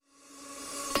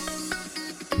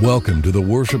Welcome to the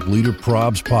Worship Leader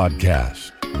Probs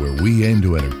podcast, where we aim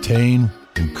to entertain,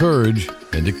 encourage,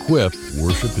 and equip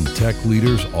worship and tech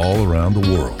leaders all around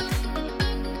the world.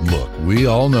 Look, we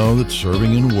all know that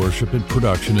serving in worship and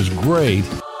production is great,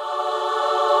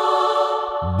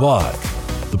 but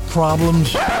the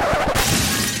problems,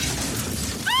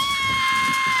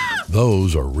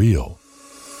 those are real.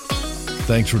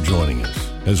 Thanks for joining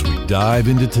us as we dive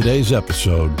into today's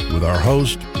episode with our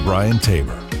host, Brian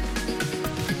Tabor.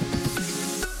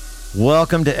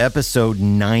 Welcome to episode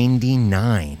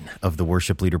 99 of the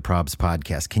Worship Leader Probs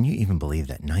podcast. Can you even believe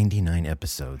that? 99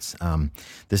 episodes.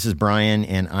 This is Brian,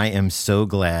 and I am so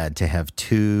glad to have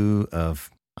two of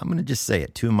my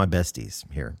besties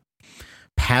here.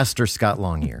 Pastor Scott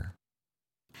Longyear,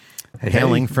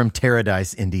 hailing from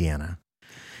Paradise, Indiana,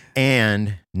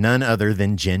 and none other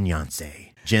than Jen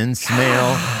Yancey. Jen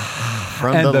Smale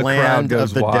from the land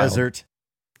of the desert.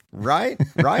 Right?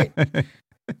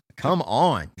 Come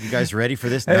on. You guys ready for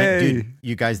this? Hey. Dude,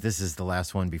 you guys, this is the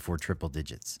last one before triple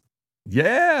digits.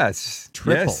 Yes.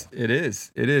 Triple. Yes, it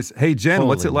is. It is. Hey, Jen, Holy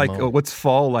what's it like? moly. What's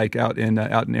fall like out in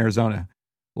Arizona?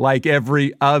 Like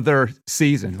every other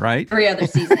season, right? Every other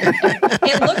season.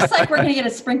 It looks like we're going to get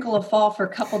a sprinkle of fall for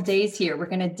a couple days here. We're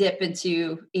going to dip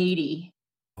into 80.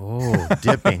 Oh,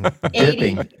 dipping.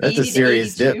 80, That's 80 a to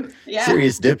serious 82. dip. Yeah.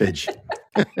 Serious dippage.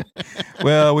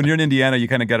 Well, when you're in Indiana, you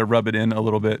kind of got to rub it in a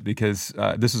little bit because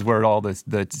this is where all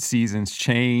the seasons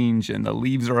change and the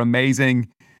leaves are amazing.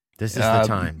 This is the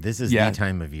time. This is yeah. the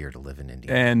time of year to live in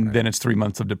Indiana. And right? then it's 3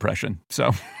 months of depression.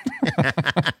 So,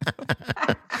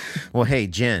 Well, hey,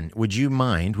 Jen, would you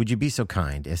be so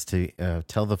kind as to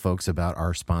tell the folks about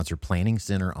our sponsor, Planning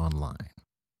Center Online?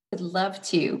 Would love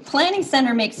to. Planning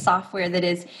Center makes software that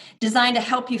is designed to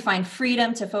help you find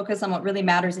freedom to focus on what really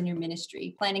matters in your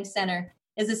ministry. Planning Center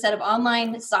is a set of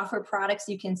online software products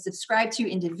you can subscribe to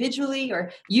individually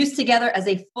or use together as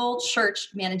a full church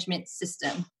management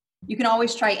system. You can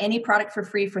always try any product for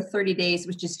free for 30 days,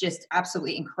 which is just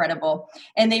absolutely incredible.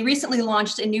 And they recently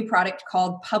launched a new product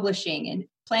called Publishing. And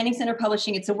Planning Center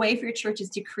Publishing, it's a way for your churches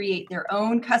to create their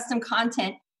own custom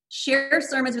content, share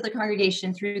sermons with the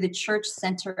congregation through the Church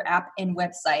Center app and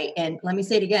website. And let me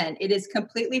say it again, it is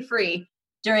completely free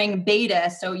during beta,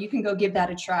 so you can go give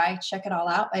that a try. Check it all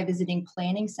out by visiting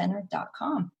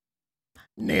planningcenter.com.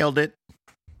 Nailed it.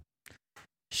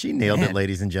 She nailed it, Man.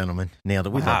 ladies and gentlemen. Nailed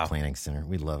it. We Wow. love Planning Center.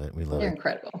 We love it. We love They're it.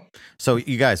 incredible. So,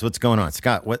 you guys, what's going on?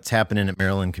 Scott, what's happening at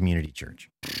Maryland Community Church?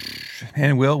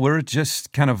 and we're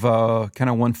just kind of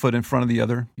one foot in front of the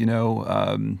other. You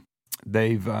know,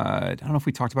 they've I don't know if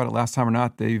we talked about it last time or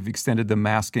not. They've extended the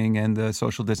masking and the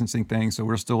social distancing thing, so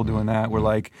we're still doing that. We're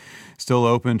like still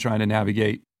open, trying to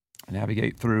navigate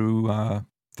through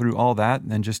all that,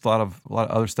 and then just a lot of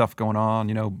other stuff going on.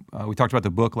 You know, we talked about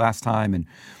the book last time, and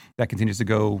that continues to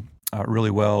go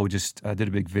really well. We just did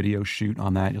a big video shoot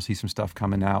on that. You'll see some stuff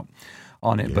coming out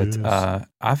on it. Yes. But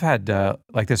I've had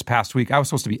like this past week, I was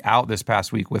supposed to be out this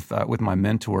past week with my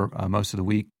mentor most of the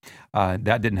week.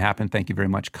 That didn't happen. Thank you very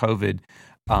much, COVID.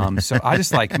 So I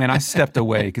just I stepped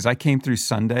away because I came through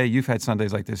Sunday. You've had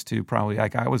Sundays like this too, probably.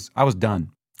 Like I was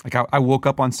done. Like I woke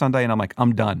up on Sunday and I'm like,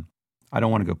 I'm done. I don't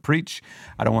want to go preach.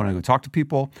 I don't want to go talk to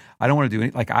people. I don't want to do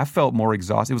anything. Like I felt more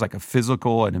exhausted. It was like a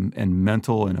physical and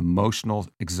mental and emotional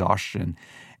exhaustion.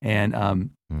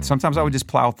 And sometimes I would just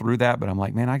plow through that. But I'm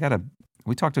like, man,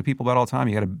 we talk to people about it all the time.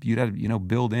 You gotta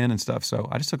build in and stuff. So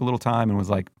I just took a little time and was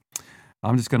like,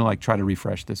 I'm just gonna try to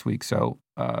refresh this week. So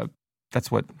that's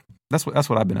what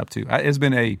I've been up to. It's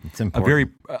been a very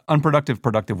unproductive,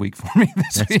 productive week for me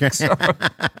this week. So.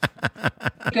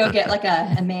 Go get like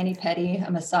a mani-pedi,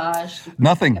 a massage.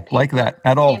 Nothing like that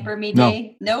at all. Pamper me No.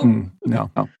 day? No?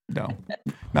 No.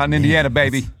 Not in Indiana,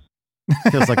 baby.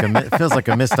 Feels like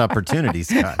a missed opportunity,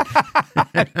 Scott.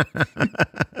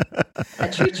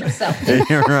 Treat yourself.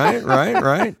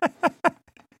 Right.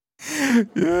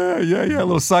 Yeah. A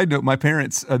little side note: my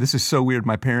parents. This is so weird.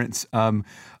 My parents,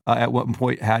 at one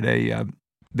point, had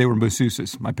they were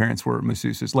masseuses. My parents were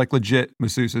masseuses, like legit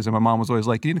masseuses, and my mom was always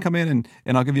like, "You need to come in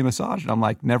and I'll give you a massage." And I'm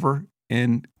like, "Never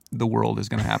in the world is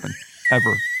going to happen.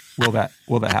 Ever will that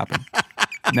happen?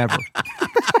 Never."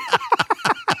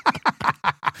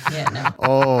 Yeah, no.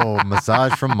 Oh,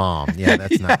 massage from mom. Yeah,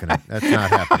 that's not happening.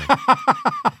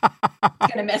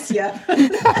 It's going to mess you up.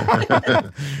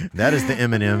 That is the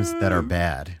M&Ms that are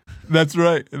bad. That's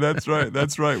right.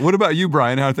 What about you,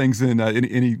 Brian? How are things in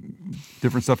any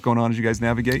different stuff going on as you guys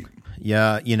navigate?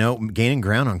 Yeah, gaining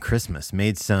ground on Christmas.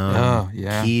 Made some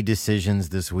key decisions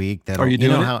this week. Are you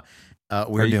doing it? How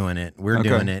we're doing it. We're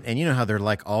doing it. And you know how they're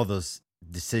like all those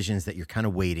decisions that you're kind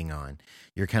of waiting on.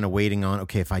 You're kind of waiting on,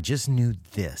 okay, if I just knew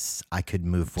this, I could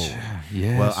move forward.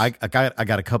 Yes. Well, I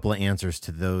got a couple of answers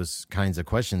to those kinds of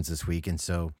questions this week. And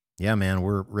so, yeah, man,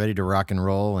 we're ready to rock and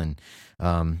roll and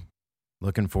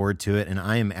looking forward to it. And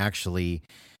I am actually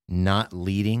not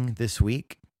leading this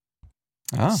week.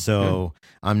 So good.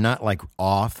 I'm not like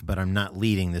off, but I'm not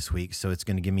leading this week. So it's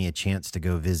going to give me a chance to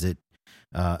go visit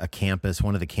a campus,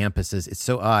 one of the campuses. It's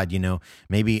so odd,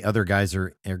 maybe other guys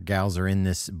or gals are in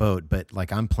this boat, but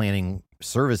like I'm planning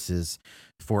services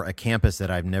for a campus that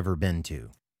I've never been to.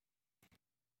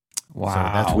 Wow. So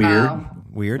that's weird. Wow.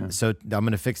 Weird. Yeah. So I'm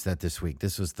going to fix that this week.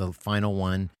 This was the final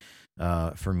one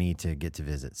for me to get to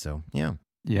visit. So yeah.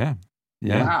 Yeah.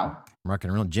 Wow. Rock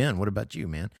and roll. Jen, what about you,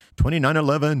 man?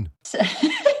 2911.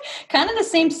 Kind of the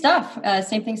same stuff.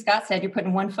 Same thing Scott said. You're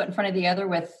putting one foot in front of the other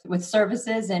with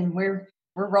services, and we're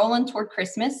rolling toward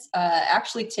Christmas.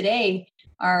 Actually, today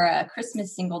our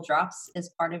Christmas single drops as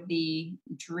part of the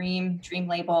Dream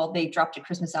label. They dropped a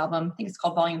Christmas album. I think it's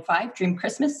called Volume 5, Dream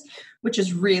Christmas, which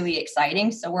is really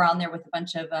exciting. So we're on there with a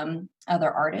bunch of other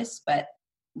artists, but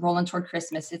rolling toward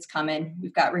Christmas. It's coming.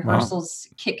 We've got rehearsals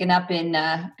kicking up in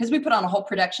because we put on a whole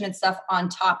production and stuff on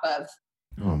top of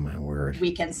my word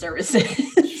weekend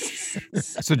services.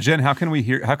 So Jen, how can we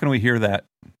hear that?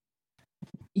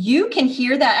 You can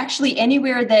hear that actually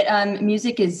anywhere that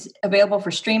music is available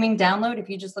for streaming download. If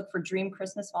you just look for Dream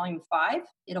Christmas Volume 5,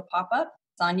 it'll pop up.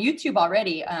 It's on YouTube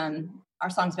already. Our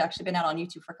songs have actually been out on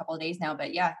YouTube for a couple of days now,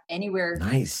 but yeah, anywhere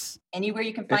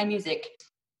you can find music.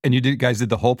 And you guys did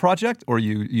the whole project, or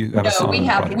you have a song?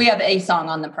 No, we have a song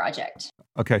on the project.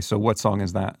 Okay, so what song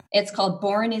is that? It's called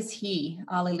 "Born Is He."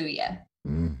 Hallelujah.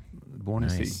 Born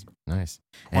is He. Nice.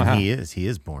 And wow. he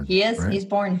is born. He is. Right? He's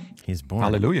born. He's born.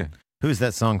 Hallelujah. Who's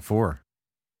that song for?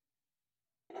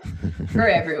 For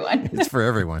everyone. It's for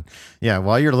everyone. Yeah.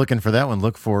 While you're looking for that one,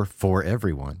 look for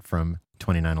Everyone from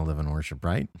 2911 Worship,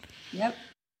 right? Yep.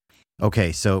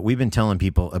 Okay, so we've been telling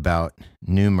people about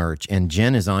new merch, and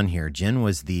Jen is on here. Jen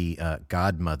was the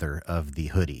godmother of the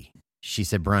hoodie. She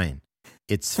said, Brian,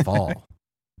 it's fall.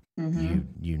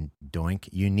 You doink,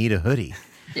 you need a hoodie.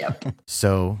 Yep.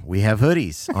 So we have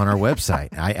hoodies on our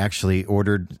website. I actually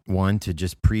ordered one to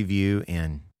just preview,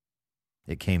 and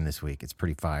it came this week. It's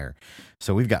pretty fire.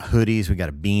 So we've got hoodies, we've got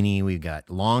a beanie, we've got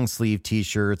long sleeve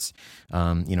t-shirts.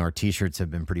 Our t-shirts have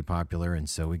been pretty popular, and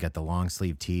so we got the long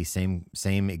sleeve tee, same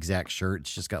exact shirt.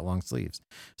 It's just got long sleeves.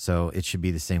 So it should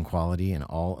be the same quality and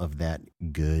all of that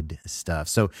good stuff.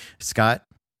 So Scott,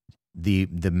 the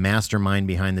mastermind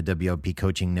behind the WLP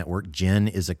Coaching Network, Jen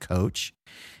is a coach,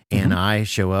 and I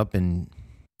show up and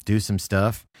do some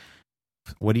stuff.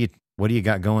 What do you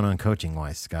got going on coaching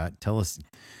wise, Scott? Tell us.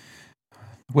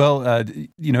 Well,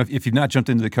 if you've not jumped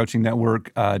into the Coaching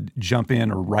Network, jump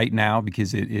in right now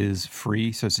because it is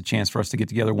free. So it's a chance for us to get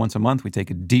together once a month. We take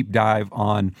a deep dive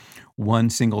on one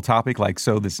single topic.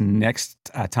 So this next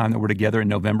time that we're together in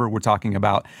November, we're talking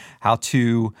about how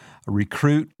to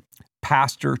recruit,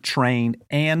 pastor, train,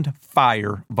 and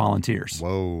fire volunteers.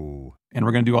 Whoa. And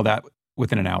we're going to do all that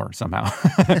within an hour somehow.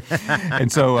 And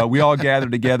so we all gather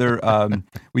together.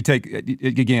 We take,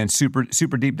 again, super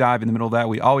deep dive in the middle of that.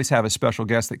 We always have a special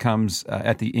guest that comes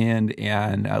at the end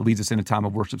and leads us in a time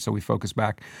of worship. So we focus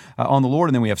back on the Lord.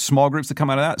 And then we have small groups that come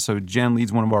out of that. So Jen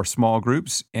leads one of our small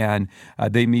groups, and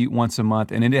they meet once a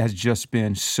month. And it has just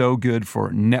been so good for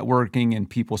networking and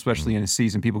people, especially in a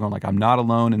season, people going like, I'm not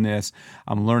alone in this.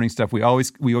 I'm learning stuff. We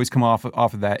always come off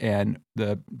of that. And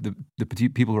the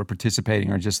people who are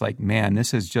participating are just like, man,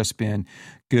 this has just been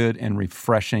good and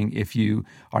refreshing. If you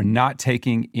are not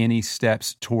taking any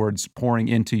steps towards pouring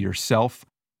into yourself,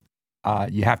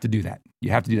 you have to do that.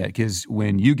 You have to do that because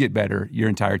when you get better, your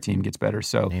entire team gets better.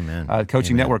 So, Amen.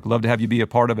 Coaching Amen. Network, love to have you be a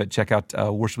part of it. Check out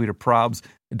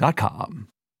worshipleaderprobs.com.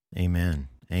 Amen.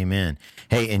 Amen.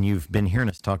 Hey, and you've been hearing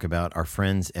us talk about our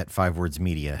friends at Five Words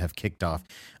Media have kicked off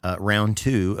round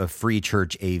 2 of Free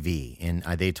Church AV. And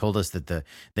they told us that the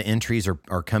entries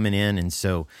are coming in. And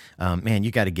so, man,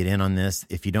 you got to get in on this.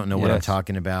 If you don't know what I'm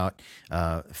talking about,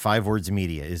 Five Words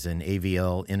Media is an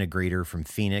AVL integrator from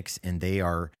Phoenix, and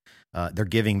they're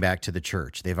giving back to the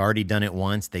church. They've already done it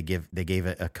once. They gave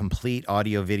a complete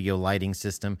audio video lighting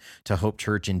system to Hope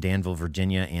Church in Danville,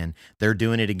 Virginia, and they're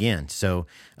doing it again. So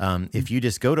if you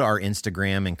just go to our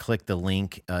Instagram and click the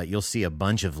link, you'll see a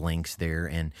bunch of links there,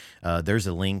 and there's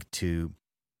a link to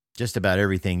just about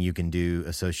everything you can do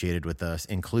associated with us,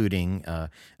 including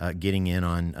getting in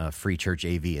on Free Church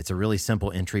AV. It's a really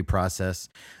simple entry process.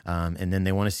 And then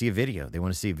they want to see a video. They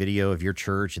want to see a video of your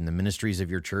church and the ministries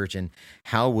of your church, and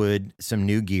how would some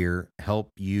new gear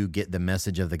help you get the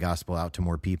message of the gospel out to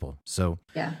more people. So,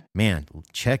 man,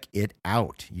 check it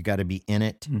out. You got to be in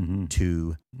it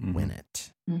to win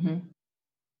it. Mm-hmm.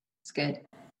 It's good.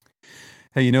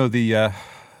 Hey,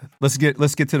 let's get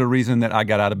to the reason that I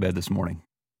got out of bed this morning.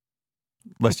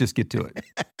 Let's just get to it.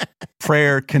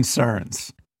 Prayer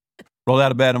concerns. Rolled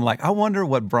out of bed. I'm like, I wonder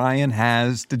what Brian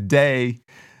has today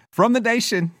from the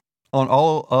nation on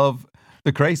all of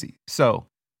the crazy. So,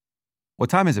 what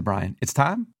time is it, Brian? It's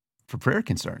time for prayer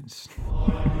concerns.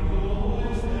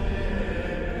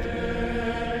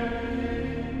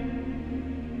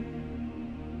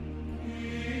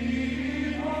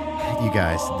 You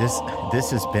guys,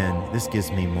 this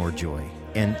gives me more joy.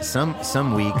 And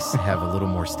some weeks have a little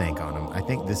more stank on them. I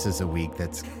think this is a week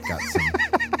that's got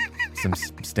some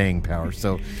staying power.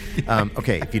 So,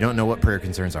 okay, if you don't know what prayer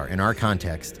concerns are, in our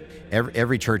context,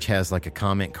 every church has like a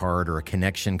comment card or a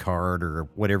connection card or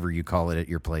whatever you call it at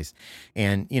your place.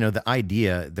 And, the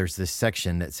idea, there's this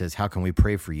section that says, how can we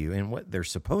pray for you? And what they're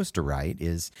supposed to write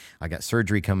is, I got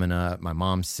surgery coming up, my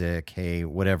mom's sick, hey,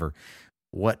 whatever.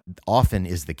 What often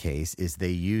is the case is they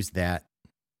use that,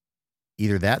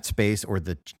 either that space or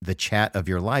the chat of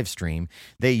your live stream,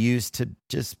 they use to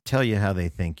just tell you how they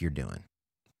think you're doing.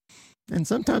 And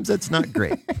sometimes that's not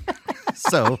great.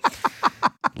 So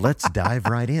let's dive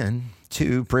right in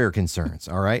to prayer concerns,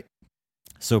 all right?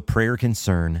 So prayer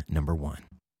concern number 1.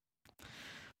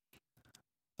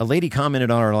 A lady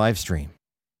commented on our live stream,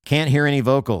 can't hear any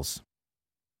vocals,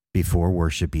 before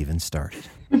worship even started.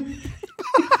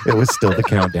 It was still the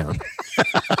countdown.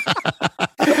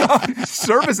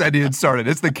 Service hadn't even started.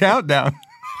 It's the countdown.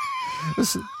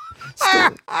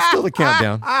 Still the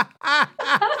countdown.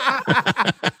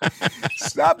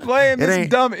 Stop playing this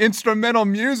dumb instrumental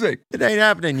music. It ain't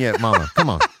happening yet, Mama. Come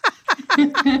on.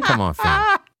 Come on,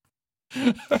 fam.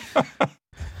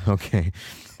 Okay.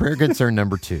 Prayer concern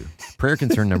number 2.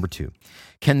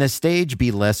 Can the stage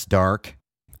be less dark?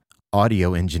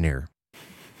 Audio engineer.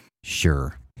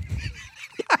 Sure.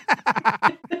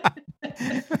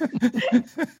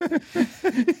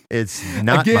 It's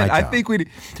not Again, my job. I think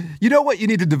you know what you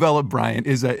need to develop, Brian,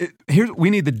 is we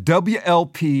need the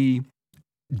WLP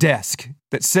desk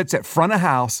that sits at front of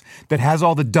house that has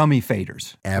all the dummy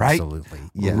faders. Absolutely. Right?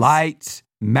 Yes. Lights,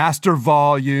 master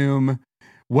volume,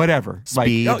 whatever.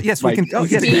 Speed. Like, yes, we can. Oh,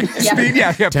 yes. Speed, yeah. Speed,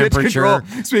 yeah. Temperature. Pitch control.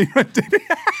 Speed.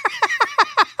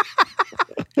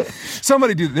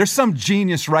 Somebody do. There's some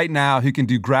genius right now who can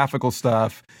do graphical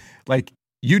stuff. Like,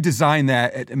 you design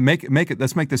that and make it.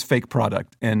 Let's make this fake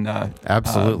product and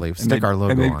absolutely stick our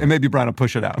logo on it. And maybe Brian will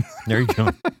push it out. There you go.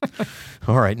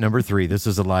 All right, number 3. This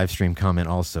is a live stream comment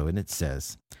also, and it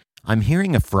says, "I'm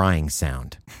hearing a frying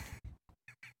sound."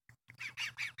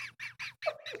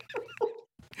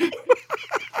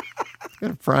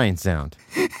 A frying sound.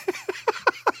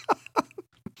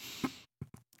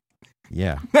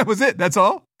 Yeah. That was it. That's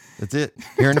all. That's it.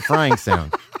 Hearing a frying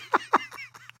sound.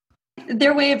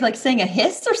 Their way of like saying a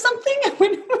hiss or something?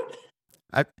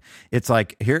 It's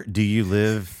like, here, do you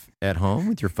live at home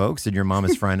with your folks and your mom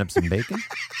is frying up some bacon?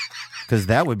 Because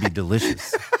that would be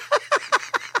delicious.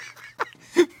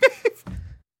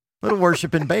 Little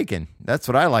worship and bacon. That's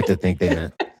what I like to think they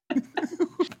meant.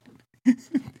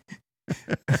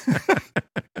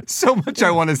 So much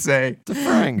I want to say. It's a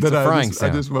frying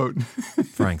sound. I just won't.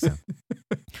 Frying sound.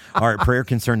 All right, prayer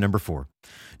concern number 4.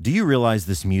 Do you realize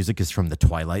this music is from the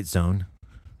Twilight Zone?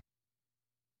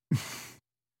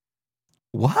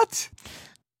 What?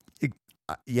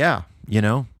 Yeah,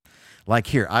 like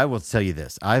here, I will tell you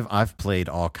this. I've played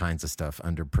all kinds of stuff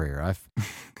under prayer.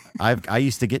 I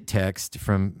used to get text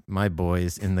from my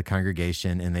boys in the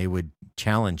congregation, and they would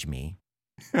challenge me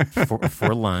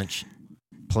for lunch.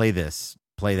 Play this,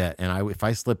 play that, and if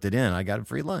I slipped it in, I got a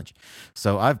free lunch.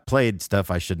 So I've played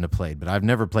stuff I shouldn't have played, but I've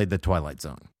never played the Twilight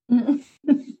Zone.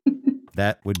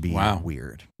 That would be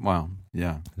weird. Wow.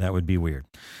 Yeah. That would be weird.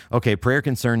 Okay, prayer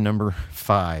concern number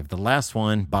 5. The last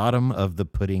one, bottom of the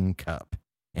pudding cup.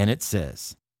 And it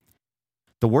says,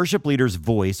 the worship leader's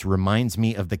voice reminds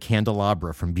me of the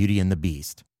candelabra from Beauty and the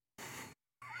Beast.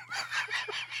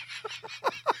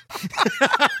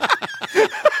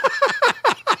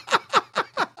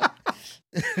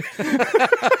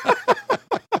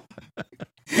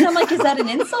 And I'm like, is that an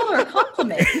insult or a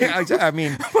compliment? I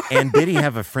mean, and did he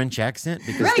have a French accent?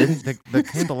 Because the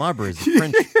candelabra is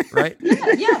French, right?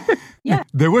 Yeah.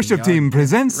 The worship team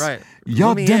presents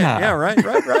your dinner. Yeah, right.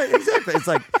 Exactly. It's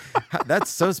like, that's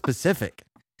so specific.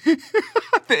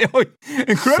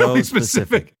 Incredibly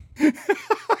specific.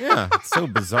 Yeah, it's so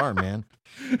bizarre, man.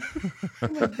 Oh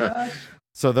my gosh.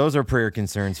 So those are prayer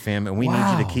concerns, fam, and we need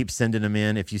you to Wow. keep sending them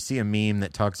in. If you see a meme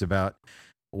that talks about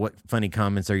what funny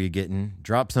comments are you getting,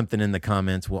 drop something in the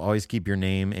comments. We'll always keep your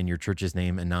name and your church's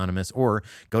name anonymous, or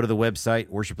go to the website,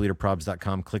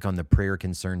 worshipleaderprobs.com, click on the prayer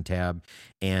concern tab,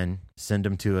 and send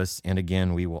them to us. And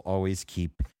again, we will always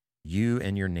keep you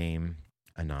and your name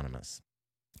anonymous.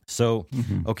 So,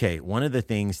 okay, one of the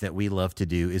things that we love to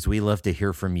do is we love to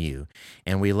hear from you,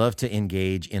 and we love to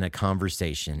engage in a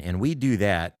conversation. And we do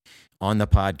that on the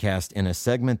podcast in a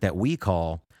segment that we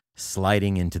call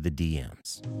Sliding into the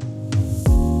DMs.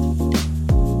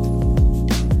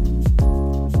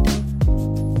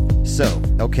 So,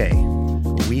 okay,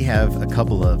 we have a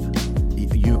couple of,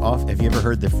 have you ever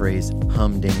heard the phrase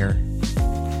humdinger?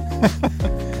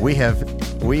 We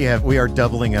are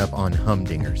doubling up on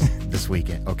humdingers this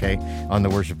weekend, okay, on the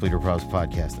Worship Leader Probs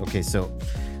podcast. Okay, so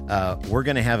we're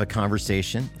going to have a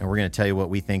conversation, and we're going to tell you what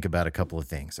we think about a couple of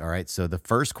things, all right? So the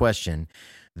first question,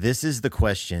 this is the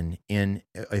question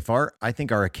I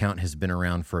think our account has been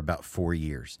around for about 4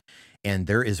 years, and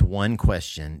there is one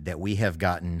question that we have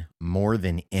gotten more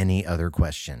than any other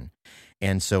question.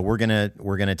 And so we're going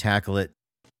to tackle it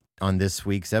on this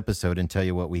week's episode and tell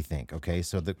you what we think, okay?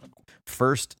 So the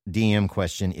first DM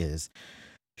question is,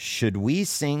 should we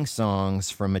sing songs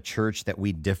from a church that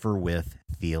we differ with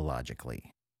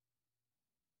theologically?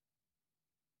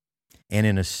 And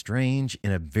in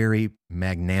a very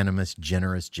magnanimous,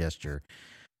 generous gesture,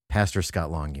 Pastor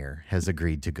Scott Longyear has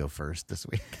agreed to go first this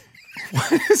week.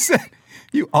 What is that?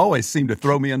 You always seem to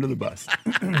throw me under the bus.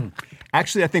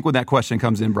 Actually, I think when that question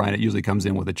comes in, Brian, it usually comes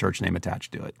in with a church name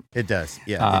attached to it. It does.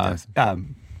 Yeah, it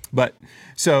does.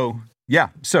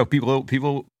 So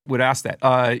people would ask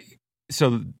that.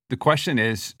 So the question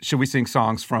is, should we sing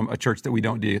songs from a church that we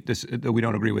don't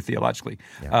agree with theologically?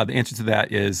 Yeah. The answer to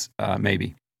that is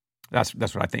maybe. That's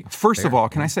what I think. First of all,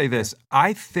 can I say this?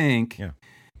 I think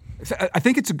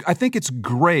it's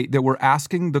great that we're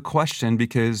asking the question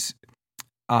because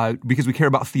we care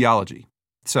about theology.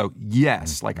 So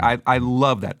yes, like I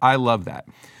love that. I love that.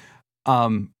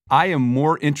 I am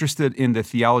more interested in the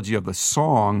theology of the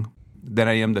song than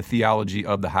I am the theology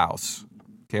of the house.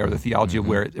 Okay, or the theology of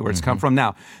where it's come from.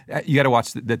 Now, you got to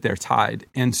watch that they're tied.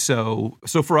 And so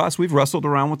for us, we've wrestled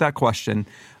around with that question.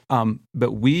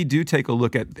 But we do take a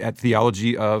look at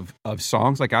theology of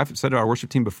songs. Like I've said to our worship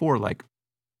team before, like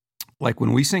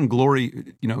when we sing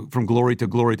glory, from glory to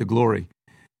glory to glory,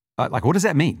 like what does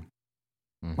that mean?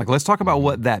 Like, let's talk about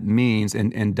what that means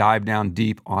and dive down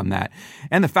deep on that.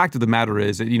 And the fact of the matter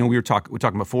is that, we were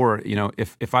talking before,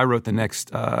 if I wrote the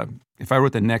next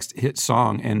hit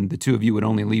song and the two of you would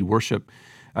only lead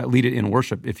it in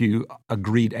worship, if you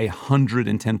agreed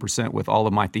 110% with all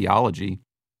of my theology,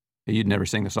 you'd never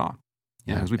sing the song.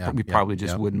 Because we probably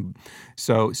just wouldn't.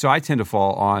 So I tend to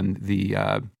fall on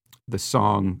the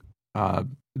song,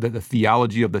 the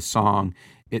theology of the song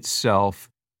itself.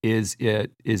 Is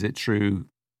it true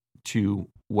to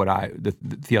what the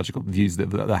theological views,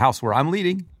 the house where I'm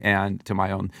leading, and to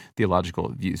my own theological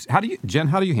views? How do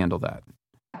you handle that?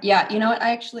 Yeah, you know what?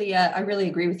 I actually, I really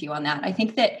agree with you on that. I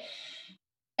think that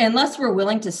unless we're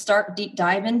willing to start deep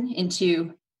diving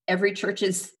into every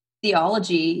church's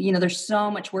theology, there's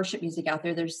so much worship music out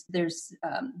there. There's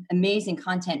amazing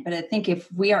content, but I think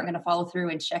if we aren't going to follow through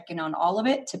and check in on all of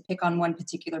it, to pick on one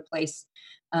particular place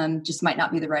just might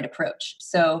not be the right approach.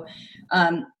 So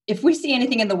if we see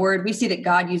anything in the Word, we see that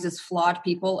God uses flawed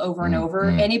people over and over.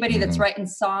 Anybody that's writing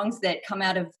songs that come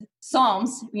out of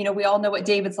Psalms, we all know what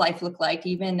David's life looked like.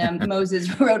 Even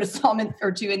Moses wrote a psalm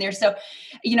or two in there. So,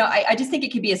 I just think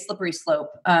it could be a slippery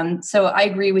slope. So I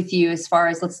agree with you as far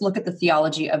as let's look at the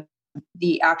theology of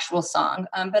the actual song.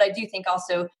 But I do think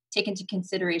also take into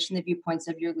consideration the viewpoints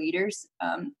of your leaders.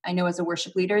 I know as a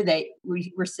worship leader that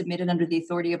we were submitted under the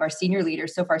authority of our senior leader.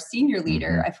 So if our senior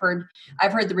leader, I've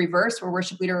heard the reverse, where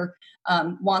worship leader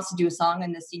wants to do a song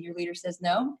and the senior leader says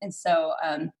no. And so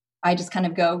I just kind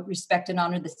of go respect and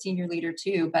honor the senior leader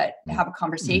too, but have a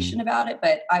conversation about it.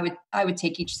 But I would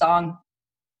take each song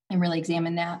and really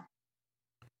examine that.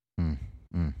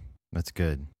 That's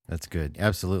good. That's good.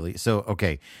 Absolutely. So,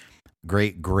 okay.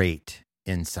 Great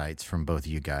insights from both of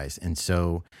you guys. And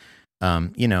so,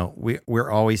 we're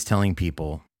always telling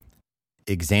people,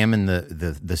 examine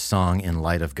the song in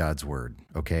light of God's word.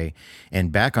 Okay.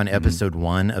 And back on episode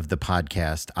 1 of the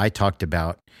podcast, I talked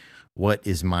about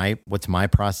what's my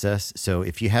process. So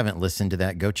if you haven't listened to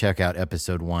that, go check out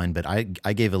episode 1, but I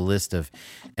gave a list of,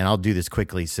 and I'll do this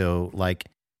quickly. So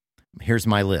here's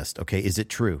my list. Okay. Is it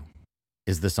true?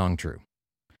 Is the song true?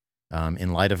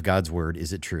 In light of God's word,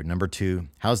 is it true? Number 2,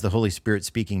 how's the Holy Spirit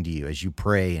speaking to you as you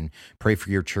pray and pray for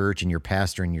your church and your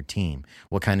pastor and your team?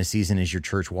 What kind of season is your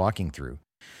church walking through?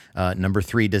 Number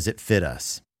 3, does it fit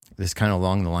us? This is kind of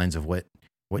along the lines of what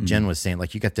Jen was saying.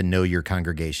 Like, you got to know your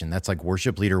congregation. That's like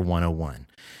Worship Leader 101.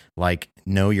 Like,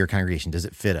 know your congregation. Does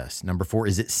it fit us? Number 4,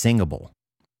 is it singable?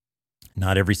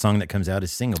 Not every song that comes out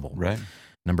is singable. Right.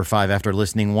 Number 5, after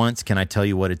listening once, can I tell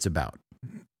you what it's about?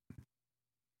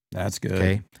 That's good.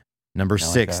 Okay. Number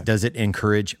 6, that. does it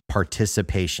encourage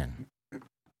participation?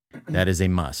 That is a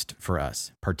must for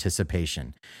us,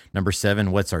 participation. Number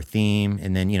 7, what's our theme?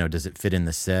 And then, does it fit in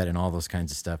the set and all those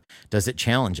kinds of stuff? Does it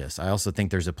challenge us? I also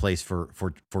think there's a place for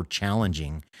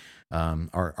challenging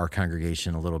our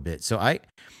congregation a little bit. So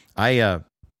I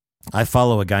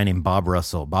follow a guy named Bob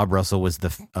Russell. Bob Russell was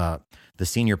the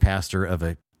senior pastor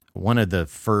of one of the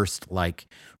first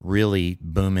really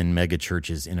booming mega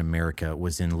churches in America.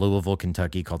 Was in Louisville,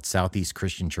 Kentucky, called Southeast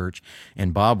Christian Church.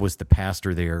 And Bob was the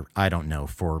pastor there, I don't know,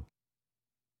 for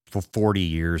 40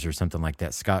 years or something like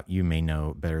that. Scott, you may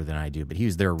know better than I do, but he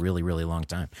was there a really, really long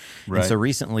time. Right. And so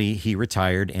recently he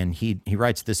retired, and he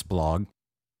writes this blog.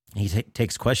 He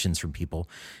takes questions from people,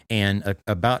 and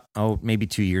about maybe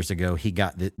 2 years ago, he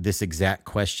got this exact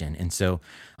question. And so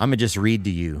I'm going to just read to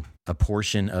you a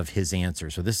portion of his answer.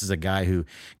 So this is a guy who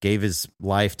gave his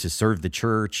life to serve the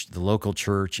church, the local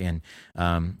church. And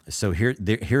so here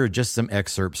are just some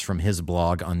excerpts from his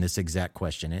blog on this exact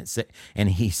question. And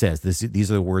he says, these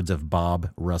are the words of Bob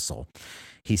Russell.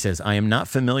 He says, I am not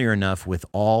familiar enough with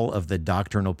all of the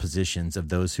doctrinal positions of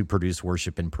those who produce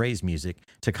worship and praise music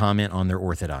to comment on their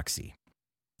orthodoxy.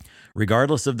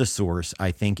 Regardless of the source,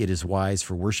 I think it is wise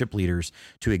for worship leaders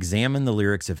to examine the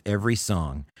lyrics of every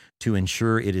song to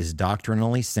ensure it is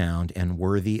doctrinally sound and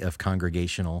worthy of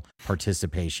congregational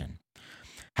participation.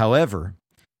 However,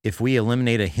 if we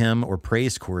eliminate a hymn or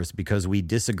praise chorus because we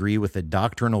disagree with the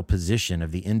doctrinal position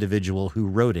of the individual who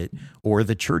wrote it or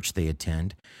the church they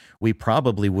attend, we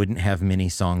probably wouldn't have many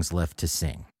songs left to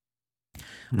sing.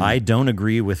 I don't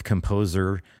agree with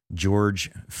composer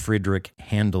George Friedrich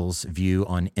Handel's view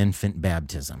on infant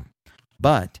baptism,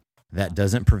 but that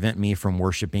doesn't prevent me from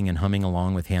worshiping and humming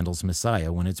along with Handel's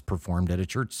Messiah when it's performed at a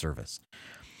church service.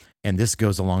 And this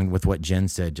goes along with what Jen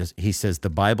said. He says, the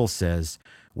Bible says,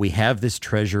 we have this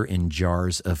treasure in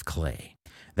jars of clay.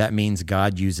 That means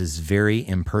God uses very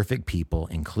imperfect people,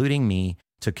 including me,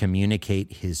 to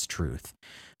communicate his truth.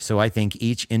 So I think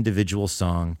each individual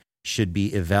song should be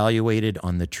evaluated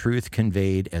on the truth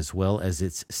conveyed as well as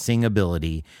its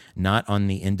singability, not on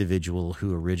the individual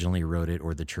who originally wrote it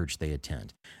or the church they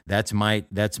attend. That's my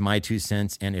 2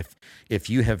 cents. And if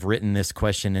you have written this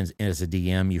question as a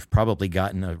DM, you've probably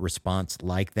gotten a response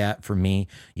like that from me.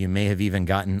 You may have even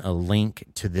gotten a link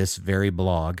to this very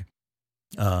blog.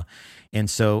 And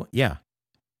so, yeah,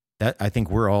 that I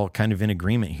think we're all kind of in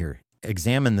agreement here.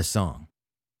 Examine the song.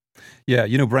 Yeah,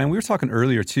 Brian, we were talking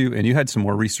earlier too, and you had some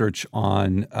more research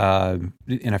on, and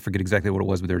I forget exactly what it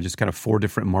was, but there were just kind of 4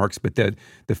 different marks. But the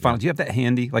final, do you have that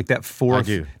handy? Like that 4th? I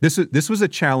do. This was a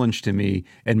challenge to me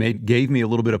and gave me a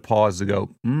little bit of pause to go,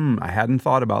 I hadn't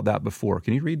thought about that before.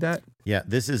 Can you read that? Yeah,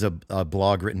 this is a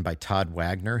blog written by Todd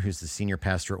Wagner, who's the senior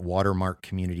pastor at Watermark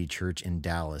Community Church in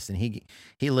Dallas. And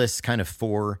he lists kind of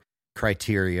 4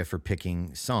 criteria for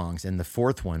picking songs. And the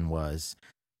 4th one was,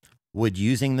 would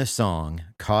using the song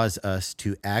cause us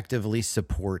to actively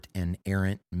support an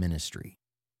errant ministry?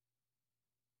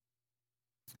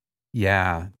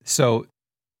 Yeah. So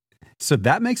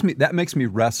that makes me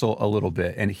wrestle a little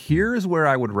bit. And here's where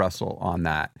I would wrestle on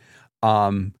that.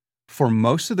 For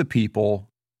most of the people,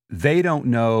 they don't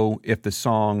know if the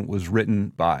song was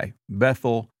written by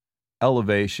Bethel,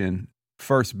 Elevation,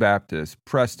 First Baptist,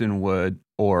 Prestonwood,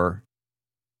 or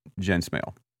Jen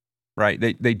Smale. Right?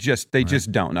 They just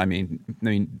don't. I mean,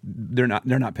 they're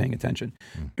not paying attention.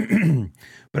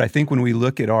 But I think when we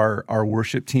look at our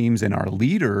worship teams and our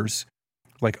leaders,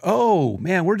 like, oh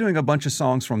man, we're doing a bunch of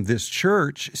songs from this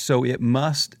church, so we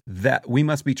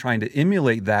must be trying to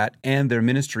emulate that and their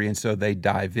ministry, and so they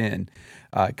dive in.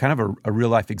 Kind of a real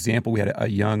life example. We had a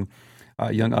young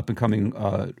up and coming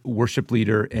worship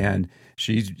leader, and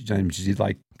she's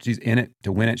in it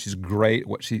to win it. She's great at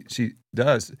what she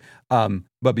does.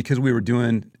 But because we were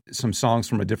doing some songs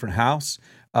from a different house,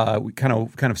 we kind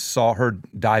of saw her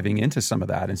diving into some of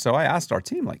that. And so I asked our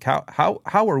team, like, how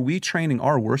are we training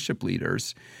our worship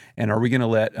leaders, and are we going to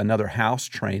let another house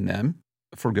train them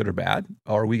for good or bad?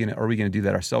 Or are we going to do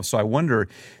that ourselves? So I wonder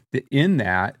that in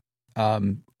that,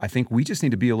 I think we just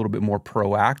need to be a little bit more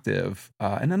proactive.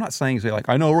 And I'm not saying, say, like,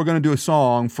 I know we're going to do a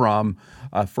song from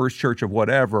First Church of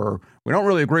whatever. We don't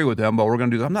really agree with them, but we're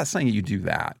going to do that. I'm not saying you do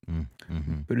that.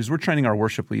 Mm-hmm. But as we're training our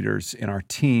worship leaders and our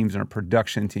teams and our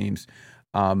production teams,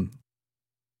 I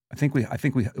think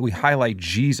we highlight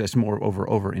Jesus more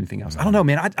over anything else. I don't know,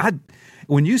 man. I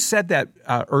when you said that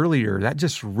earlier, that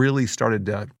just really started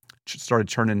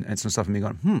churning and some stuff in me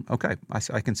going, okay,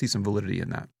 I can see some validity in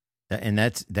that. And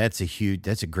that's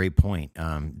a great point.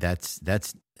 That's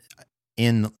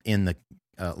in the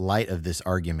light of this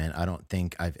argument. I don't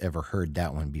think I've ever heard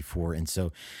that one before. And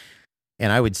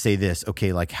I would say this,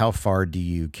 okay, like how far do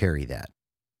you carry that?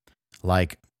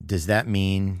 Like, does that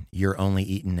mean you're only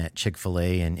eating at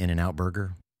Chick-fil-A and In-N-Out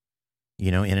Burger?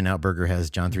 In-N-Out Burger has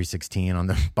John 3:16 on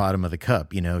the bottom of the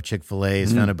cup. Chick-fil-A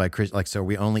is founded by Christians. Like, so are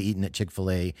we only eating at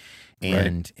Chick-fil-A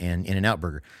and In-N-Out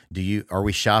Burger? Are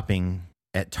we shopping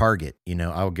at Target?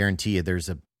 I will guarantee you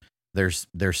there's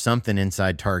something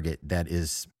inside Target that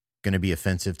is going to be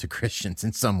offensive to Christians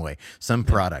in some way, some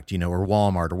product, or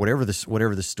Walmart or whatever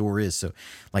the store is. So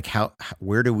like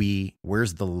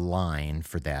where's the line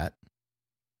for that?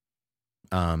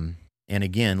 And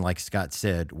again, like Scott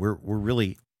said, we're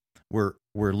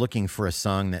looking for a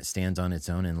song that stands on its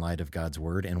own in light of God's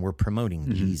word, and we're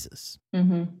promoting Jesus.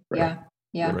 Mm-hmm. Right.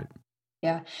 Yeah. Right.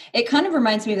 Yeah. It kind of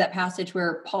reminds me of that passage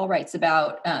where Paul writes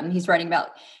about, he's writing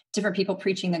about different people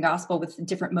preaching the gospel with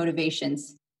different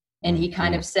motivations. And he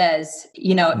kind of says,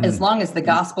 as long as the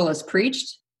gospel is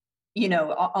preached,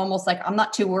 almost like I'm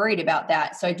not too worried about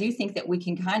that. So I do think that we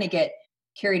can kind of get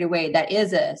carried away. That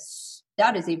is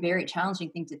a very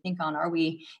challenging thing to think on. Are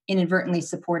we inadvertently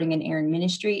supporting an errand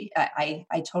ministry? I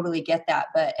totally get that.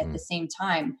 But at the same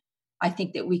time, I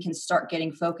think that we can start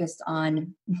getting focused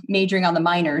on majoring on the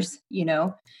minors,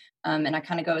 and I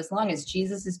kind of go, as long as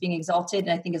Jesus is being exalted,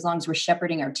 and I think as long as we're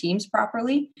shepherding our teams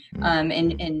properly,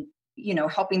 and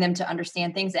helping them to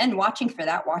understand things and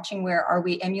watching where are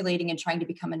we emulating and trying to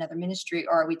become another ministry,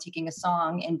 or are we taking a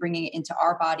song and bringing it into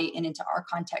our body and into our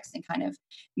context and kind of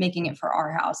making it for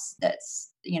our house?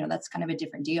 That's kind of a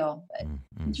different deal, but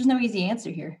there's no easy answer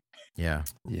here. Yeah.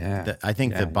 I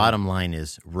think the bottom line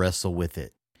is wrestle with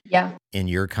it. Yeah. In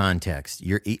your context,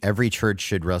 every church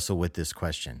should wrestle with this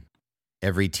question.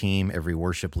 Every team, every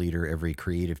worship leader, every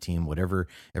creative team, whatever,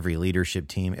 every leadership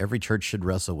team, every church should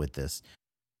wrestle with this.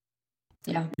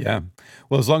 Yeah. Yeah.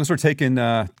 Well, as long as we're taking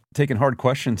hard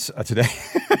questions today,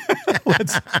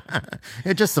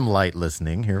 just some light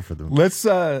listening here for them. Let's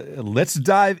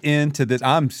dive into this.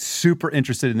 I'm super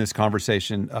interested in this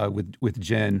conversation with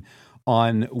Jen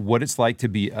on what it's like to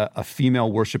be a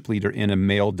female worship leader in a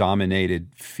male-dominated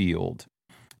field.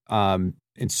 And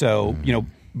so,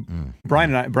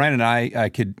 Brian and I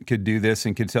could do this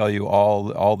and could tell you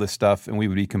all this stuff, and we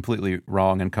would be completely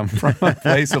wrong and come from a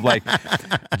place of like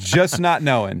just not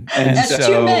knowing. And as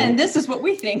two men, this is what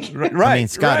we think. Right. I mean,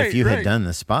 Scott, if you had done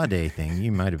the spa day thing,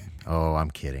 you might have. Oh,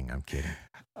 I'm kidding.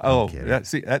 Oh, kidding. yeah,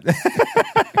 see,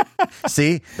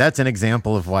 see, that's an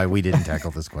example of why we didn't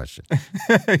tackle this question.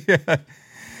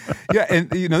 Yeah, and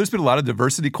there's been a lot of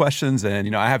diversity questions,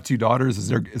 and I have two daughters as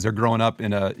they're growing up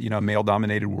in a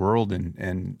male-dominated world,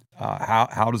 and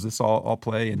how does this all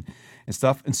play and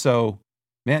stuff, and so,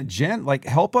 man, Jen,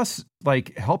 help us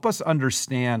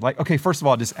understand. Okay, first of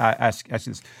all, just ask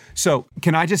this. So,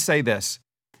 can I just say this?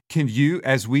 Can you,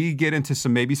 as we get into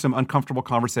some uncomfortable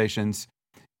conversations,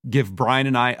 give Brian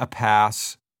and I a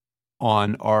pass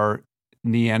on our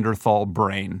Neanderthal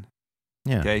brain?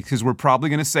 Yeah. Okay, because we're probably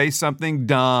going to say something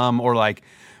dumb or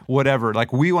whatever.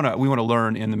 We want to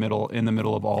learn in the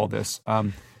middle of all of this.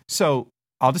 So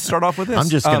I'll just start off with this. I'm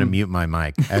just going to mute my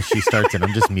mic as she starts it.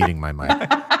 I'm just muting my mic.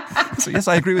 So yes,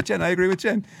 I agree with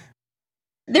Jen.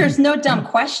 There's no dumb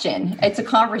question. It's a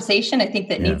conversation I think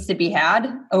that needs to be had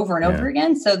over and over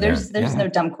again. So there's no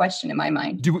dumb question in my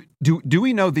mind. Do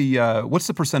we know the what's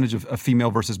the percentage of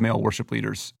female versus male worship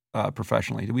leaders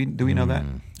professionally? Do we know that?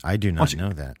 I do not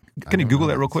know that. Can you Google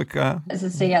that real quick? As I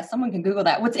say, yeah, someone can Google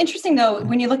that. What's interesting though,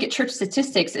 when you look at church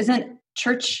statistics, isn't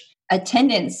church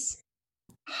attendance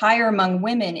higher among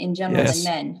women in general than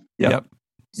men? Yep.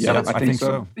 So I think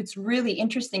so. It's really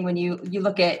interesting when you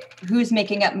look at who's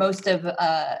making up most of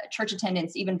church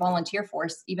attendance, even volunteer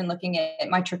force. Even looking at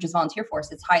my church's volunteer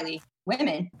force, it's highly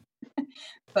women.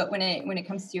 But when it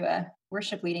comes to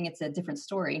worship leading, it's a different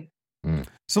story.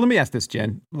 So let me ask this,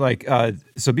 Jen.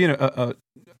 So being a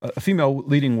female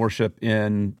leading worship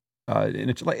in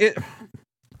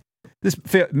this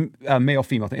male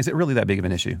female thing, is it really that big of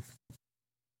an issue?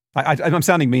 I'm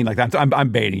sounding mean like that. I'm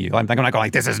baiting you. I'm not going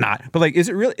like this is not. But is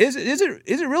it really? Is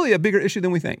it really a bigger issue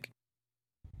than we think?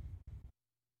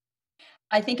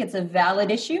 I think it's a valid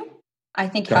issue. I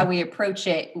think how we approach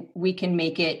it, we can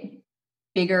make it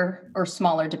bigger or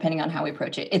smaller depending on how we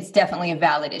approach it. It's definitely a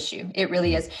valid issue. It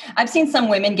really is. I've seen some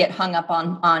women get hung up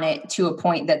on it to a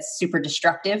point that's super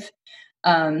destructive.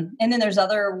 And then there's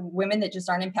other women that just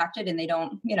aren't impacted and they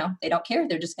don't care.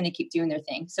 They're just going to keep doing their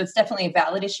thing. So it's definitely a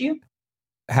valid issue.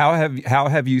 How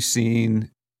have you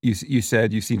seen, you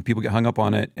said you've seen people get hung up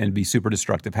on it and be super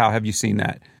destructive. How have you seen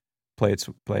that play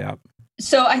out?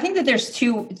 So I think that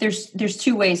there's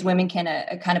two ways women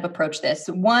can kind of approach this.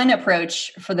 One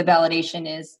approach for the validation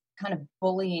is kind of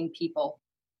bullying people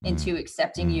into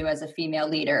accepting you as a female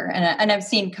leader. And I've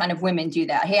seen kind of women do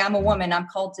that. Hey, I'm a woman. I'm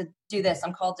called to do this.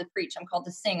 I'm called to preach. I'm called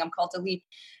to sing. I'm called to lead.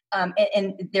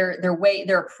 And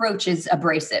their approach is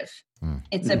abrasive.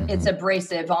 It's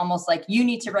abrasive, almost like you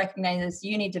need to recognize this.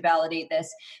 You need to validate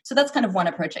this. So that's kind of one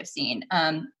approach I've seen.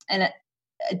 And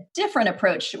a different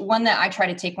approach, one that I try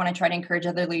to take when I try to encourage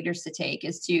other leaders to take,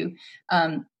 is to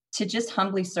just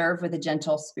humbly serve with a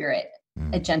gentle spirit.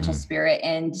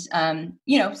 And,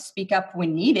 speak up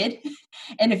when needed.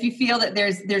 And if you feel that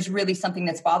there's really something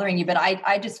that's bothering you, but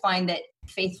I just find that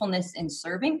faithfulness in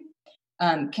serving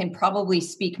can probably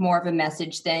speak more of a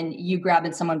message than you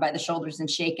grabbing someone by the shoulders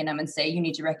and shaking them and say, you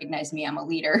need to recognize me, I'm a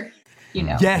leader.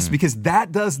 Yes, because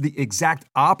that does the exact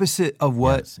opposite of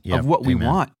what we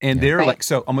want. And they're like,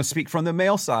 so I'm going to speak from the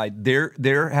male side.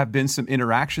 There have been some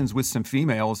interactions with some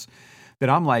females that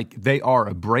I'm like, they are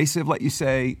abrasive, like you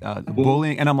say,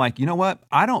 bullying. And I'm like, you know what?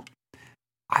 I don't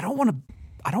want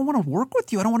to work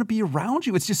with you. I don't want to be around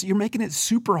you. It's just, you're making it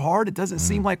super hard. It doesn't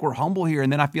seem like we're humble here.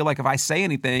 And then I feel like if I say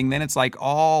anything, then it's like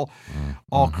all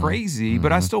crazy,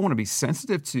 but I still want to be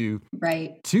sensitive to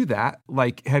that.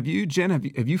 Like, have you, Jen, have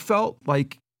you felt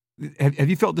like,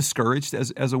 have you felt discouraged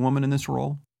as a woman in this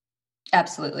role?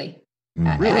 Absolutely.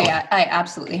 Really? I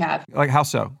absolutely have. Like, how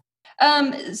so?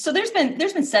 So there's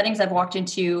been settings I've walked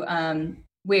into,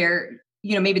 where,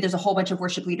 maybe there's a whole bunch of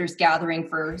worship leaders gathering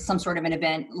for some sort of an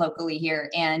event locally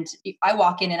here. And I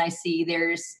walk in and I see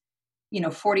there's,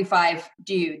 45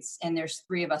 dudes and there's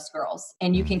 3 of us girls,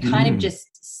 and you can kind of just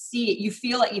see it.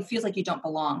 It feels like you don't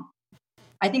belong.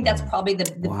 I think that's probably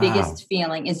the biggest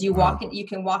feeling is you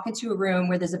can walk into a room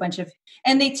where there's a bunch of,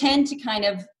 and they tend to kind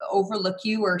of overlook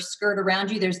you or skirt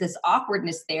around you. There's this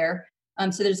awkwardness there.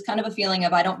 So there's kind of a feeling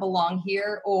of I don't belong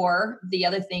here. Or the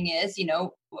other thing is,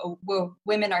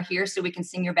 women are here so we can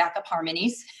sing your backup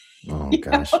harmonies. Oh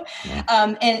gosh.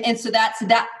 Yeah. And so that's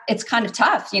it's kind of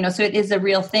tough, so it is a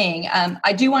real thing.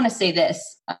 I do want to say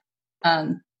this.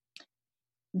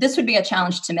 This would be a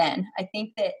challenge to men. I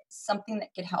think that something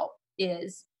that could help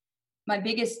is, my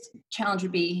biggest challenge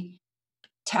would be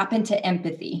tap into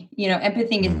empathy.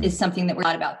 Empathy is something that we're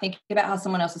not about. Think about how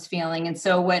someone else is feeling. And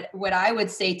so what I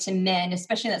would say to men,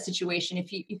 especially in that situation,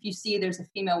 if you see there's a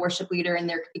female worship leader and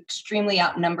they're extremely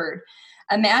outnumbered,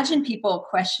 imagine people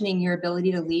questioning your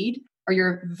ability to lead or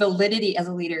your validity as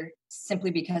a leader simply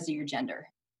because of your gender.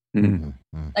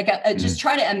 Like, just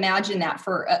try to imagine that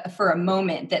for a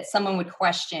moment, that someone would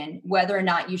question whether or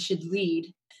not you should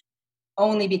lead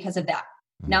only because of that.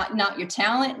 Not your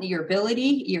talent, your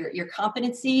ability, your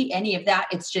competency, any of that.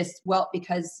 It's just,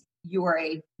 because you are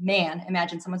a man.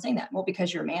 Imagine someone saying that. Well,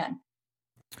 because you're a man.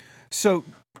 So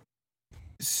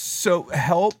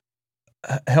help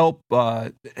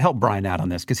Brian out on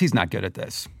this, because he's not good at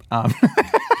this.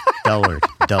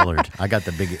 Dullard. I got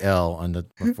the big L on the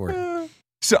before.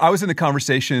 So I was in the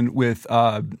conversation with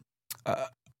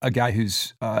a guy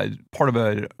who's part of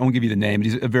I won't give you the name.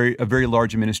 He's a very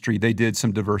large ministry. They did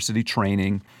some diversity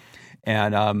training,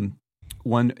 and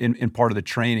one in part of the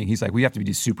training, he's like, we have to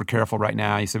be super careful right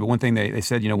now. He said, but one thing they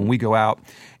said, when we go out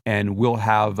and we'll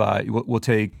have go out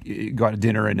to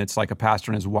dinner, and it's like a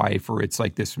pastor and his wife, or it's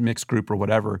like this mixed group or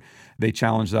whatever. They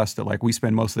challenged us that like we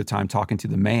spend most of the time talking to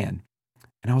the man,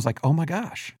 and I was like, oh my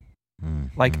gosh,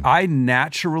 like I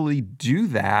naturally do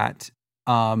that.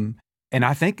 And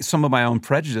I think some of my own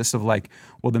prejudice of like,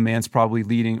 well, the man's probably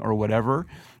leading or whatever.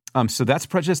 So that's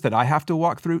prejudice that I have to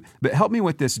walk through. But help me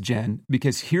with this, Jen,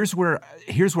 because here's where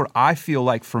I feel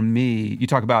like, for me, you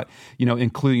talk about,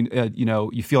 including,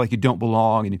 you feel like you don't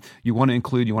belong and you want to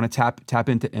include, you want to tap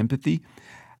into empathy.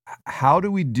 How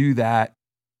do we do that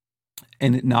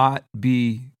and it not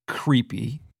be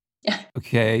creepy?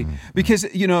 Okay. Because,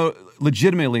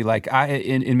 legitimately, like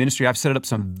in ministry, I've set up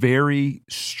some very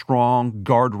strong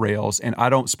guardrails, and I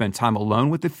don't spend time alone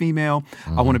with the female.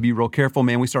 I want to be real careful,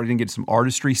 man. We started to get some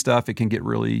artistry stuff. It can get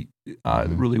really,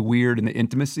 really weird in the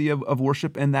intimacy of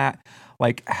worship and that.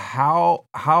 Like how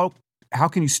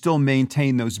can you still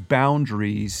maintain those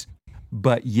boundaries,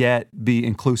 but yet be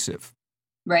inclusive?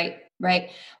 Right.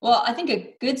 Right. Well, I think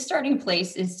a good starting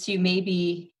place is to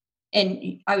maybe,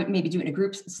 and I would maybe do it in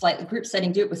a slightly group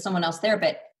setting, do it with someone else there,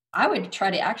 but I would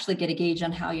try to actually get a gauge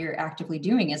on how you're actively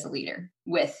doing as a leader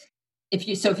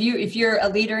if you're a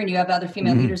leader and you have other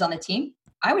female leaders on the team,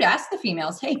 I would ask the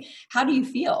females, hey, how do you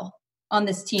feel on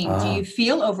this team? Do you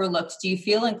feel overlooked? Do you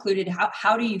feel included?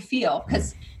 How do you feel?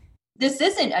 Because this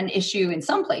isn't an issue in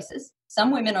some places.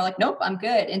 Some women are like, nope, I'm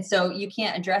good. And so you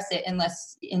can't address it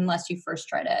unless you first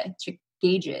try to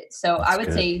gauge it. So I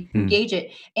would say gauge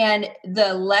it. And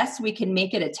the less we can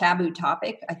make it a taboo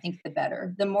topic, I think the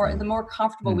better. The more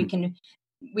comfortable we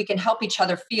can help each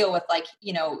other feel with, like,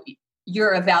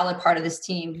 you're a valid part of this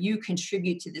team. You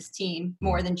contribute to this team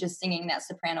more than just singing that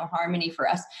soprano harmony for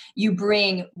us. We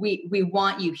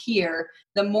want you here.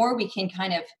 The more we can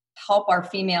kind of help our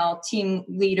female team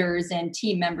leaders and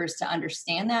team members to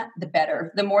understand that, the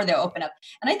better, the more they'll open up.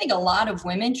 And I think a lot of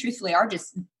women truthfully are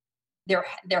just, they're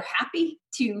happy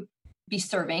to be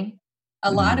serving.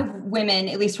 A lot of women,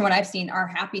 at least from what I've seen, are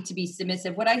happy to be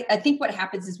submissive. What I think what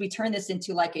happens is we turn this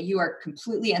into like you are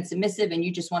completely unsubmissive and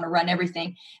you just want to run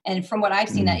everything. And from what I've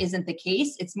seen, that isn't the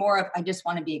case. It's more of, I just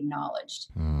want to be acknowledged.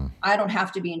 I don't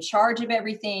have to be in charge of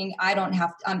everything. I don't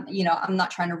have to, I'm not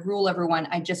trying to rule everyone.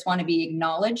 I just want to be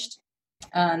acknowledged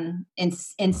and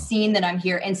seen that I'm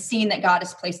here, and seen that God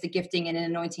has placed a gifting and an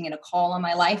anointing and a call on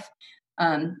my life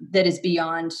that is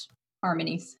beyond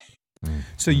harmonies.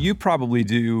 So you probably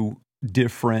do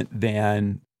different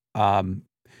than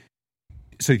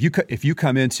so if you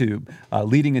come into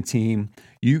leading a team,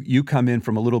 you come in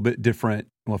from a little bit different,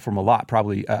 from a lot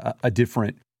probably a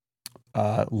different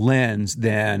lens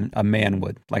than a man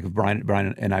would, like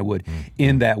Brian and I would,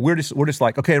 in that we're just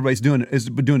like, okay, everybody's doing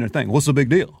their thing. What's the big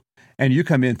deal? And you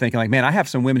come in thinking like, man, I have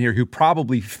some women here who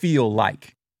probably feel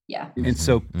like. Yeah. And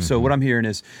so what I'm hearing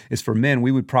is for men,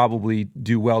 we would probably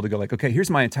do well to go like, okay, here's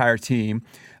my entire team.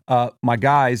 My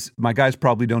guys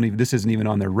probably don't even, this isn't even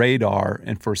on their radar.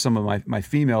 And for some of my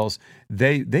females,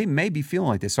 they may be feeling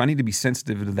like this. So I need to be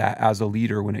sensitive to that as a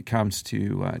leader when it comes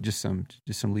to just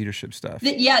some leadership stuff.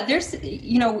 Yeah. There's,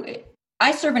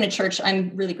 I serve in a church.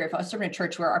 I'm really grateful. I serve in a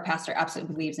church where our pastor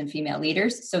absolutely believes in female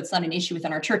leaders. So it's not an issue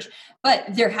within our church, but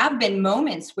there have been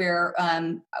moments where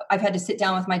I've had to sit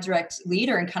down with my direct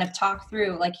leader and kind of talk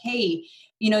through like, hey,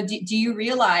 do you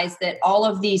realize that all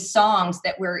of these songs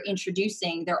that we're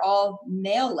introducing, they're all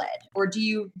male led? Or do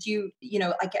you,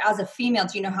 like as a female,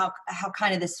 do you know how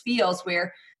kind of this feels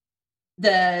where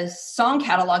the song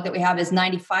catalog that we have is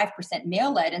 95%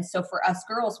 male led. And so for us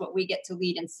girls, what we get to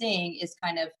lead and sing is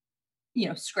kind of,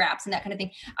 scraps and that kind of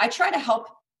thing. I try to help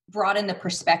broaden the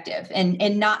perspective and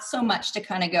not so much to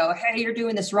kind of go, hey, you're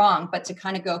doing this wrong, but to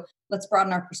kind of go, let's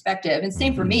broaden our perspective. And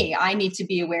same for me. I need to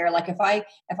be aware, like if I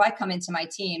come into my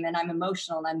team and I'm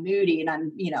emotional and I'm moody and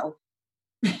I'm,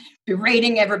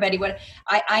 berating everybody,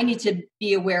 I need to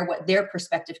be aware what their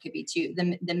perspective could be too,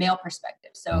 the male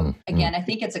perspective. So again, I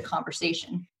think it's a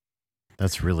conversation.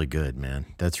 That's really good, man.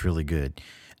 That's really good.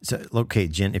 So, okay,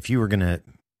 Jen, if you were gonna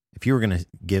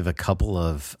give a couple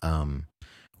of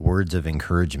words of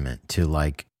encouragement to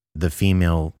like the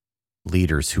female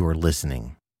leaders who are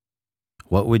listening,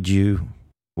 what would you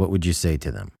say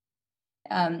to them?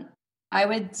 I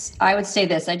would say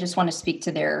this. I just want to speak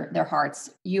to their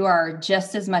hearts. You are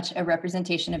just as much a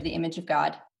representation of the image of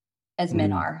God as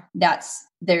men are.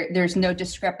 There's no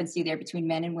discrepancy there between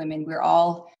men and women. We're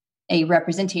all a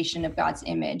representation of God's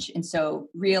image. And so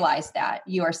realize that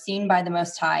you are seen by the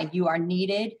Most High. You are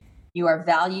needed. You are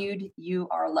valued. You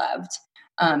are loved.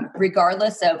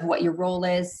 Regardless of what your role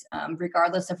is,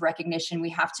 regardless of recognition, we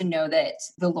have to know that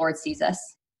the Lord sees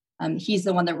us. He's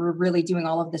the one that we're really doing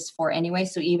all of this for anyway.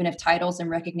 So even if titles and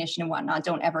recognition and whatnot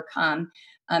don't ever come,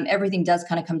 everything does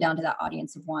kind of come down to that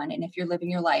audience of one. And if you're living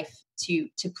your life to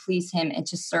please him and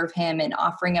to serve him and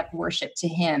offering up worship to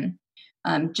him,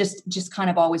 just kind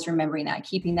of always remembering that,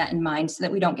 keeping that in mind so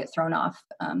that we don't get thrown off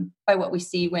by what we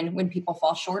see when people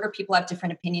fall short or people have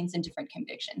different opinions and different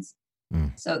convictions.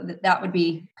 So that would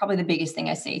be probably the biggest thing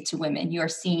I say to women. You are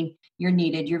seen, you're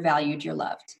needed, you're valued, you're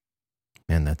loved.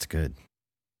 Man, that's good.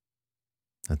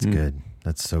 That's good.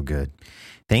 That's so good.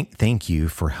 Thank you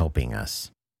for helping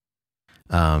us.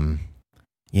 I'm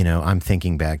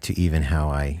thinking back to even how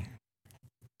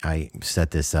I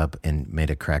set this up and made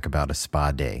a crack about a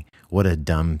spa day. What a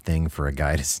dumb thing for a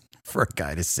guy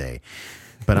to say,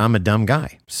 but I'm a dumb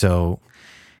guy. So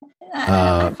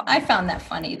I found that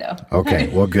funny though. Okay,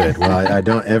 well, good. Well, I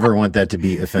don't ever want that to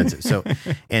be offensive. So,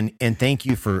 and thank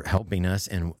you for helping us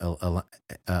and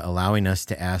allowing us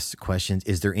to ask questions.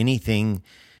 Is there anything?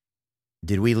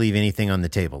 Did we leave anything on the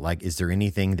table? Like, is there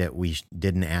anything that we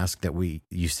didn't ask that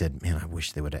you said, man, I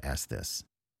wish they would have asked this?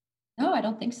 No, I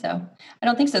don't think so. I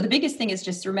don't think so. The biggest thing is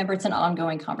just remember it's an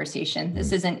ongoing conversation.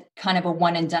 This isn't kind of a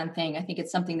one and done thing. I think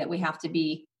it's something that we have to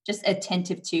be just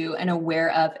attentive to and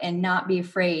aware of, and not be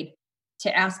afraid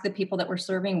to ask the people that we're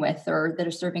serving with or that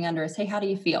are serving under us, hey, how do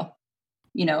you feel?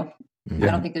 I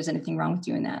don't think there's anything wrong with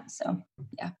doing that. So,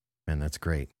 yeah. Man, that's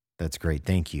great. That's great.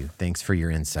 Thank you. Thanks for your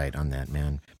insight on that,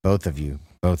 man. Both of you.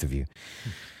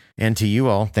 And to you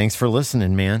all, thanks for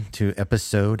listening, man, to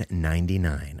episode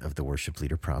 99 of the Worship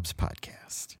Leader Probs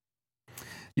podcast.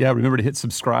 Yeah, remember to hit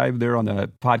subscribe there on the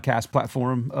podcast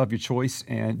platform of your choice.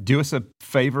 And do us a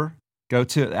favor, go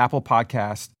to Apple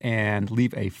Podcast and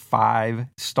leave a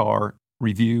 5-star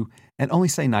review and only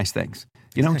say nice things.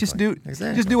 Just do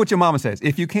what your mama says.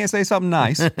 If you can't say something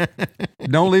nice,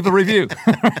 don't leave a review.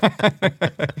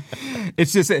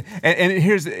 It's just,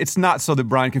 it's not so that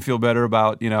Brian can feel better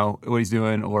about, what he's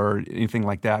doing or anything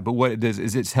like that. But what it does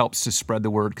is it helps to spread the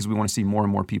word, because we want to see more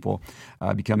and more people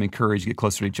become encouraged, get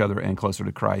closer to each other and closer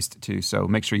to Christ too. So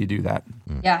make sure you do that.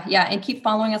 Yeah. And keep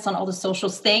following us on all the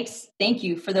socials. Thank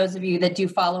you for those of you that do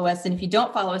follow us. And if you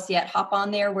don't follow us yet, hop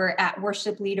on there. We're at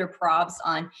Worship Leader Probs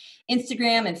on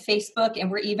Instagram and Facebook, and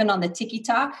we're even on the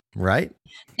TikTok. Right.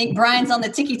 I think Brian's on the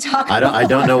TikTok. I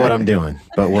don't know what I'm doing,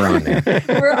 but we're on there.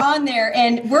 We're on there,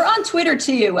 and we're on Twitter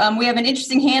too. We have an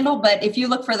interesting handle, but if you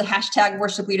look for the hashtag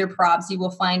Worship Leader Probs, you will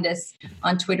find us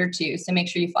on Twitter too. So make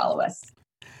sure you follow us.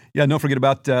 Yeah, don't forget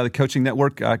about the Coaching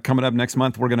Network. Coming up next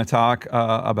month, we're going to talk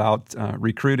about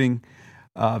recruiting.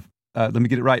 Let me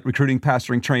get it right: recruiting,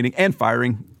 pastoring, training, and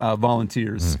firing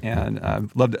volunteers. And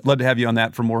love to have you on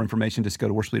that. For more information, just go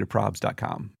to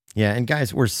worshipleaderprobs.com. Yeah, and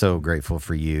guys, we're so grateful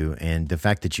for you and the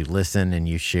fact that you listen and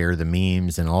you share the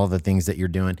memes and all the things that you're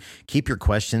doing. Keep your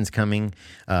questions coming.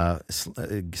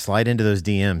 Slide into those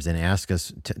DMs and ask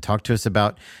us, talk to us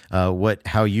about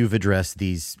how you've addressed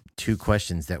these 2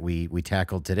 questions that we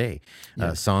tackled today.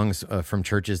 Songs from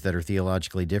churches that are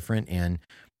theologically different, and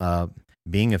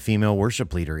being a female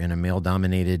worship leader in a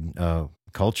male-dominated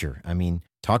culture. I mean,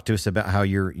 talk to us about how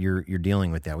you're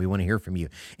dealing with that. We want to hear from you,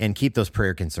 and keep those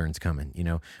prayer concerns coming.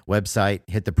 Website,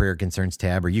 hit the prayer concerns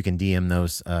tab, or you can DM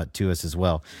those to us as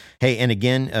well. Hey, and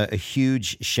again, a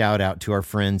huge shout out to our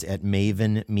friends at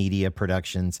Maven Media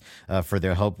Productions for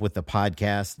their help with the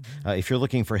podcast. If you're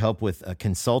looking for help with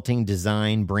consulting,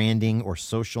 design, branding, or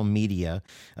social media,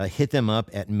 hit them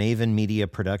up at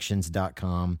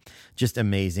mavenmediaproductions.com. Just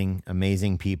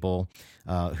amazing people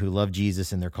who love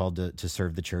Jesus, and they're called to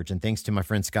serve the church. And thanks to my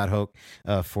friend Scott Hoke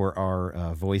for our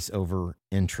voiceover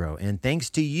intro. And thanks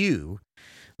to you,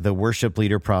 the Worship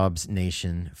Leader Probs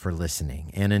Nation, for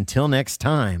listening. And until next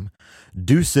time,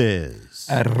 deuces.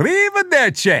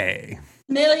 Arrivederci.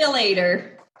 Smell you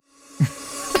later.